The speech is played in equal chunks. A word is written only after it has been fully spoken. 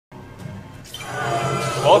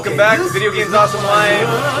Welcome back to Video Games Awesome Live.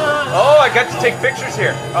 Oh, I got to take pictures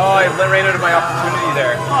here. Oh, I ran out of my opportunity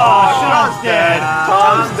there. Oh, Sean's dead.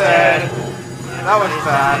 Tom's dead. That was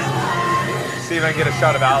fast. See if I can get a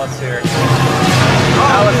shot of Alice here.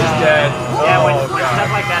 Alice is dead. Yeah, when Oh, stuff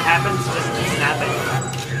God. like that happens, just snap it.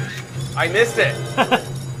 I missed it.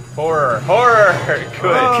 Horror. Horror.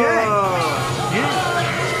 Good.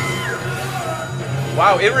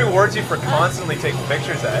 Wow, it rewards you for constantly taking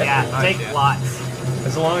pictures, eh? Yeah, take lots.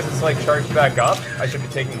 As long as it's like charged back up, I should be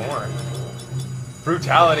taking more.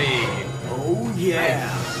 Brutality. Oh, yeah.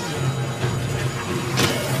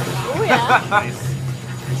 Oh yeah.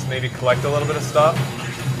 Just maybe collect a little bit of stuff.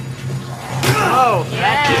 Oh,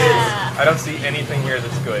 Yeah. I don't see anything here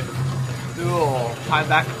that's good. Cool. Time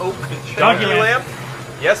back oak. Donkey lamp?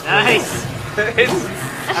 Yes, please. nice. It's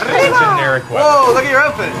a generic weapon. Whoa, look at your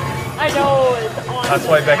outfit. I know. It's on. That's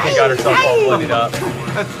why Becky got herself all bloodied up.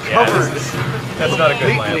 That's Yeah, covered. that's not a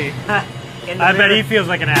good Completely. lamp. In the I bet mirror. he feels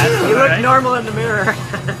like an ass. You look right? normal in the mirror.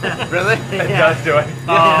 Really? It Yeah. does do it.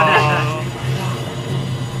 Oh.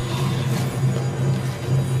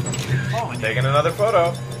 Taking another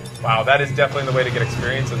photo. Wow, that is definitely the way to get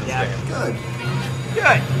experience in this Yeah. game. Good.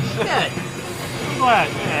 Good. Good. What?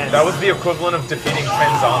 Yes. That was the equivalent of defeating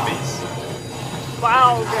 10 zombies.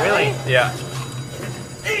 Wow. Really? Yeah.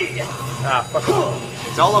 Ah, fuck.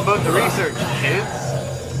 It's all about the research, kids.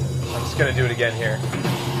 I'm just gonna do it again here.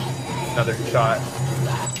 Another shot.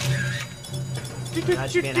 That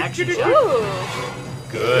should be an action shot. Ooh.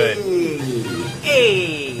 Good.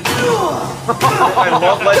 Hey! I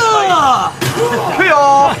love Let's Fight.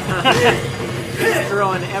 He's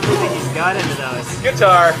throwing everything he's got into those.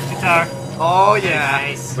 Guitar. Guitar. Oh, yeah.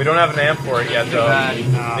 Nice. We don't have an amp for it yet, Too though.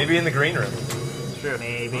 bad. Maybe in the green room. True.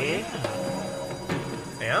 Maybe.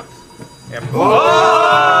 Amp? Amp.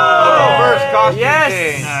 Whoa! First costume Yes!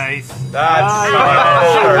 change. Nice. That's Oh, how I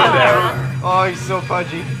started out. Oh, he's so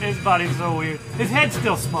pudgy. His body's so weird. His head's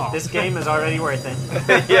still small. This game is already worth it.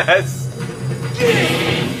 Yes.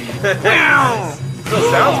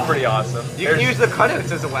 Still sounds pretty awesome. You can use the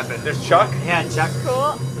cutouts as a weapon. There's Chuck. Yeah, Chuck.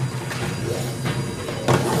 Cool.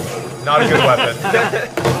 Not a good weapon.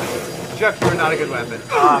 Chuck, you're not a good weapon.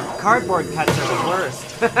 Cardboard cuts are the worst.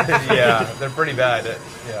 Yeah, they're pretty bad.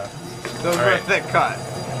 Yeah. Those All were a right. thick cut.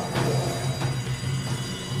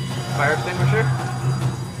 Fire extinguisher?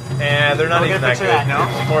 And they're not Don't even get a that picture good. of that, no?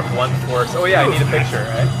 It's more blunt force. Oh yeah, I need a picture,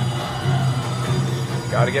 right?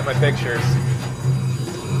 Gotta get my pictures.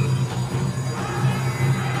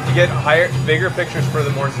 You get bigger pictures for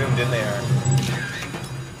the more zoomed in they are.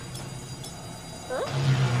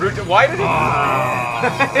 Why did he?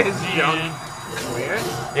 It's junk. Weird.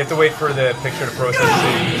 You have to wait for the picture to process so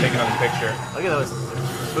you can take another picture. Look at those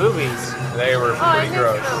boobies. They were Oh, I pretty missed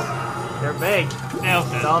gross. them. They're big. Nails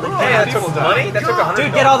That's all they Hey, that care. took money? That took $100.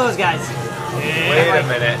 Dude, get all those guys. Wait a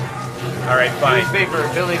minute. Alright, fine. Newspaper,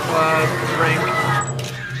 Billy Club, drink.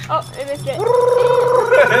 Oh, I missed it.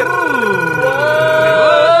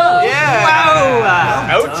 Yeah! Wow!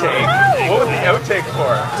 Outtake? What was the outtake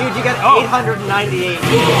for? Dude, you got Oh. 898.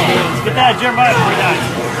 Get that Jeremiah before he dies.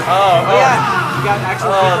 Oh, Yeah, you got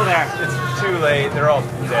actual people there. It's too late. They're all No,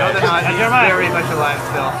 dead. they're not. He's Jeremiah. very much alive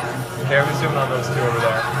still. Okay, I'm zooming on those two over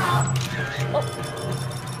there.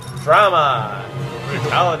 Drama.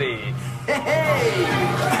 Brutality.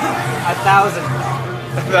 1,000.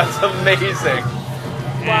 That's amazing.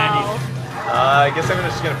 Wow. I guess I'm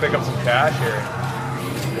just gonna pick up some cash here.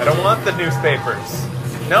 I don't want the newspapers.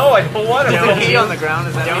 No, I don't want There's a them. key on the ground.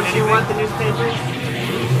 Is that Don't mean you anything? want the newspapers?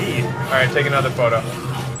 Alright, take another photo.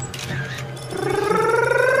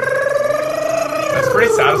 That's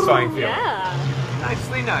pretty satisfying feeling. Yeah.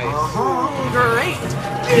 Nicely nice. Great.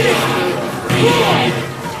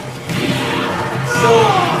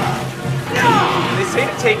 They say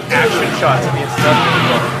to take action shots in the instruction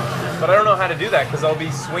book, but I don't know how to do that because I'll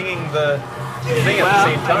be swinging the thing at the Well,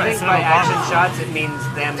 same I time. think by action shots it means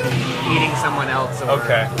them eating someone else. Or,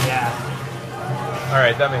 Okay. Yeah.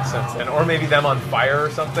 Alright, that makes sense then. Or maybe them on fire or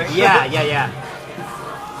something? Yeah, yeah, yeah.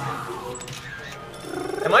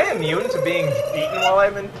 Am I immune to being beaten while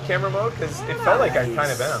I'm in camera mode? Because it felt like I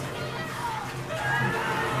kind of am.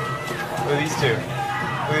 Look at these two. Look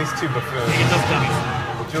at these two buffoons. Get those dummies.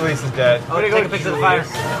 Julius is dead. Oh, take a picture of the fire.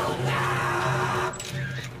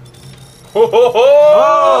 Ho, ho, ho!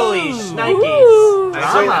 Holy shnikes.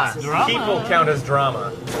 Drama. Drama. People count as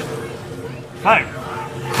drama. Fire.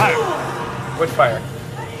 Fire. Which fire?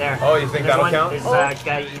 There. Oh, you think There's that'll one, count? There's a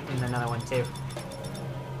guy eating another one too.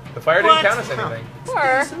 The fire didn't What? count as anything.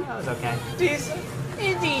 Or That was okay. Decent.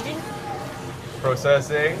 indeed.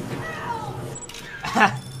 Processing.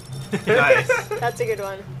 Nice. That's a good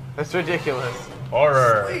one. That's ridiculous.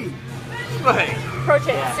 Horror. Like, Pro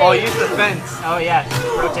tip. oh, save. use the fence. Oh yeah,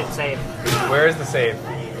 pro tip save. Where is the save?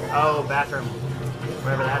 Oh, bathroom.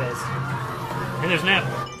 Wherever that is. And there's Nap.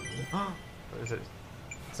 What is it?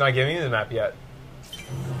 It's not giving me the map yet.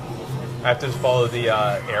 I have to just follow the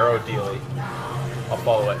arrow dealie. I'll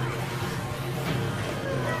follow it.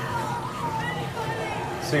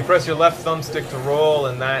 So you press your left thumbstick to roll,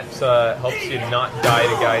 and that helps you not die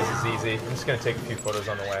to guys as easy. I'm just going to take a few photos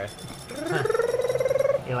on the way.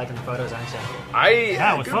 You're liking the photos, aren't you?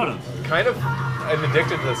 Yeah, with photos. kind of am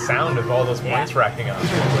addicted to the sound of all those points racking up.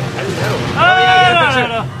 Oh,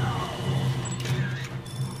 no.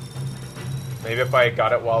 Maybe if I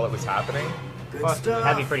got it while it was happening.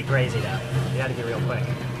 That'd be pretty crazy, though. You gotta get real quick.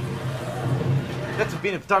 That's what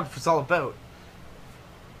being a photographer's all about.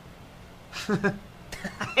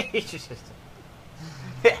 Being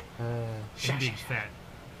fat.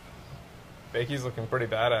 Bakey's looking pretty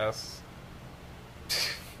badass.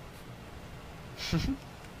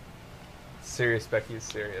 Serious, Becky is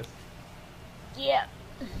serious. Yeah.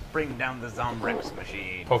 Bring down the Zombrex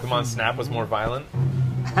machine. Pokemon Snap was more violent.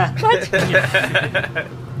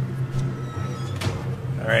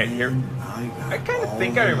 Alright, here. I kind of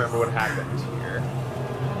think I remember what happened here.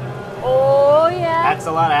 Oh yeah. That's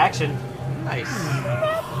a lot of action. Nice.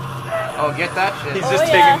 Oh, get that shit. He's Oh,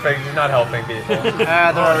 just yeah. taking things, he's not helping people.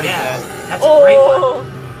 Ah, they're already Yeah, dead. that's a great one. Oh.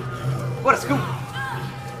 What a scoop!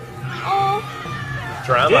 Oh.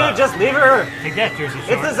 Drama. Dude, just leave her. Take that, Jersey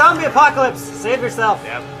Shore. It's the zombie apocalypse. Save yourself.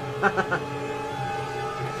 Yep.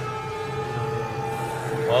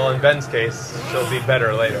 Well, in Ben's case, she'll be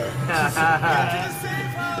better later.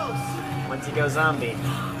 Once you go zombie.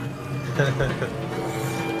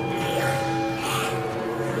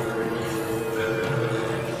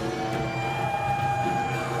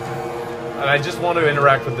 And I just want to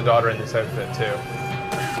interact with the daughter in this outfit, too.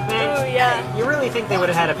 Man, Ooh, yeah. You really think they would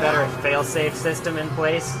have had a better fail-safe system in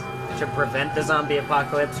place to prevent the zombie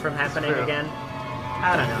apocalypse from happening True. again?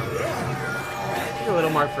 I don't know. Take a little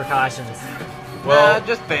more precautions. Well,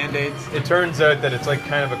 Just band-aids. it turns out that it's like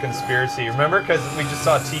kind of a conspiracy. Remember? Because we just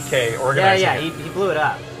saw TK Yeah, organizing yeah, it. he blew it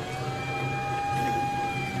up.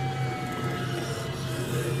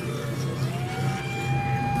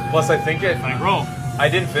 Plus, I think it... Like, roll. I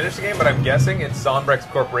didn't finish the game, but I'm guessing it's Zombrex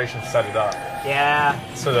Corporation set it up Yeah.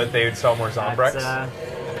 so that they would sell more Zombrex.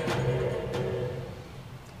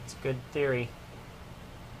 It's a good theory.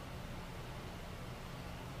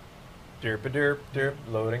 Derp-a-derp, derp,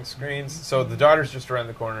 loading screens. So the daughter's just around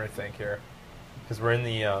the corner, I think, here. Because we're in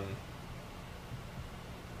the,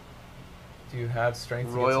 Do you have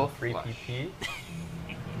strength Royal to get some free flush. PP?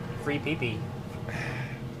 Free pee-pee.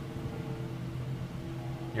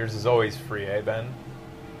 Yours is always free, eh, Ben?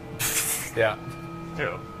 Yeah.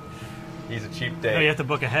 Two. He's a cheap No, you date. have to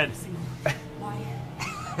book ahead. Why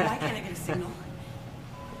can't I get a signal?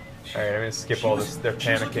 Alright, I'm gonna skip all this. They're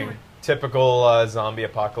panicking. Typical zombie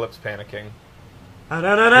apocalypse panicking. Oh,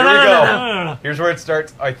 no, no, Here no, we no, go. no, no. No. Here's where it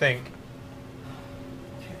starts, I think.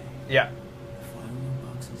 Yeah.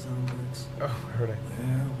 Oh, where would I?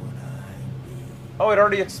 Oh, it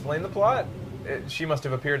already explained the plot? She must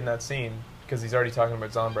have appeared in that scene, because he's already talking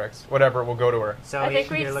about Zombrex. Whatever, we'll go to her. So I think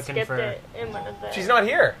we you're looking skipped for... it in one of the She's not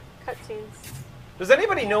here. cutscenes. Does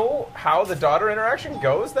anybody know how the daughter interaction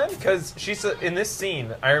goes then? Because she's in this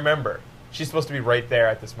scene, I remember, she's supposed to be right there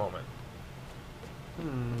at this moment.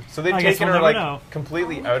 So they've I guess taken we'll her never like know.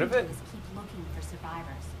 completely All we out can of it. do is keep looking for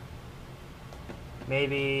survivors.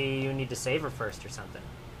 Maybe you need to save her first or something.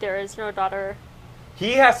 There is no daughter.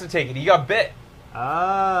 He has to take it. He got bit. Oh.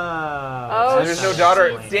 Oh, So there's no shit.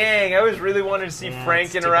 daughter. Dang, I was really wanting to see Yeah, Frank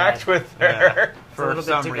it's too interact bad. with her. Yeah. a For little bit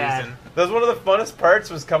some too bad. reason. That was one of the funnest parts,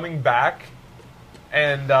 was coming back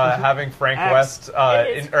and having Frank Axe. West,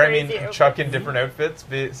 It is crazy Chuck in outfits. different outfits,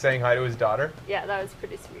 saying hi to his daughter. Yeah, that was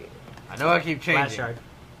pretty sweet. I know I keep Flash changing, shard.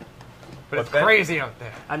 but it's What, Ben? crazy out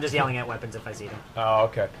there. I'm just yelling at weapons if I see them. Oh,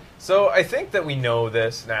 okay. So I think that we know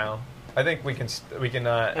this now. I think we can.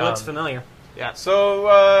 It looks familiar. Yeah.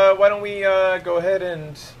 So why don't we go ahead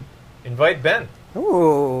and invite Ben?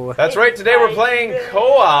 Ooh. That's right. Today we're playing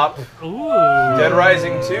co-op Ooh. Dead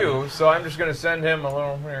Rising 2. So I'm just going to send him a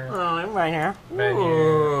little Oh, I'm right here. menu.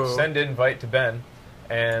 Ooh. Send invite to Ben,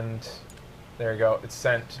 and there you go. It's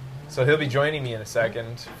sent. So he'll be joining me in a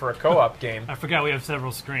second for a co-op game. I forgot we have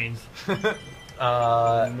several screens.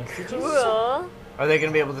 Cool. Are they going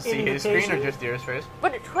to be able to see his screen or Invitation. just yours first?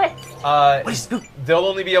 What a twist. They'll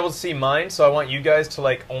only be able to see mine, so I want you guys to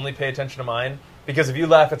like only pay attention to mine. Because if you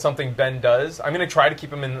laugh at something Ben does, I'm going to try to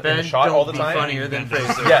keep him in the shot all the time. funnier than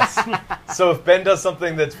Fraser. Yes. So if Ben does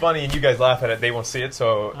something that's funny and you guys laugh at it, they won't see it.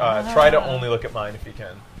 So try to only look at mine if you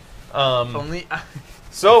can. Only.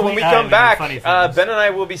 So when we Complete come irony, back, funny things. Ben and I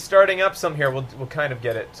will be starting up some here. We'll kind of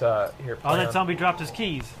get it here. Oh, that planned. zombie dropped his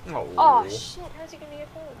keys. Oh shit! How's he gonna get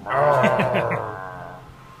home?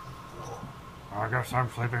 I guess I'm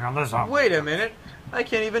sleeping on the zombie. Wait a minute. I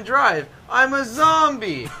can't even drive. I'm a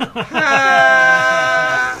zombie.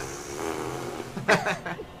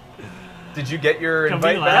 Did you get your Come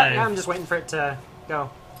invite be back? live. Yeah, I'm just waiting for it to go.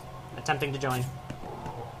 Attempting to join.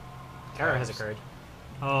 Error has occurred.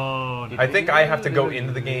 Oh, no. I think I have to go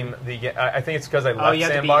into the game. I think it's because I left Oh, you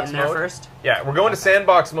have to be sandbox in there mode. first? Yeah, we're going to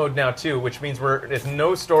sandbox mode now too, which means it's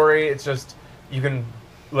no story. It's just you can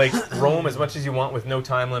like roam as much as you want with no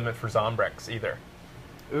time limit for Zombrex either.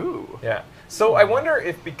 Ooh. Yeah. So I wonder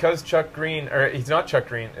if because Chuck Green, or he's not Chuck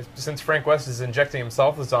Green, since Frank West is injecting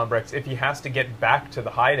himself with Zombrex, if he has to get back to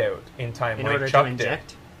the hideout in time In like order Chuck to inject?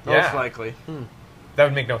 did. Most Yeah. likely. That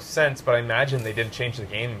would make no sense, but I imagine they didn't change the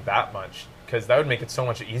game that much because that would make it so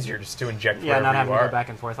much easier just to inject Yeah, wherever not having you to are. go back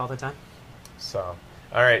and forth all the time. So,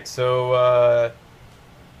 all right. So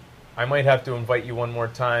I might have to invite you one more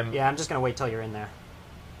time. Yeah, I'm just gonna wait till you're in there.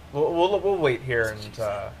 We'll wait here and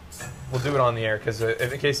we'll do it on the air because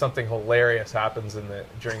in case something hilarious happens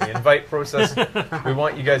during the invite process, we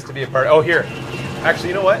want you guys to be a part. Oh, here. Actually,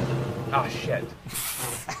 you know what? Oh shit.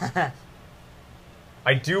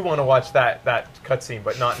 I do want to watch that cutscene,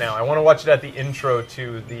 but not now. I want to watch it at the intro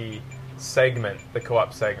to the segment, the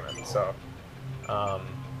co-op segment. So,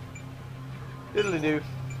 Diddly-doo.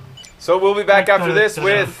 so we'll be back after this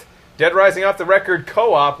with Dead Rising Off the Record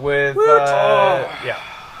co-op with yeah.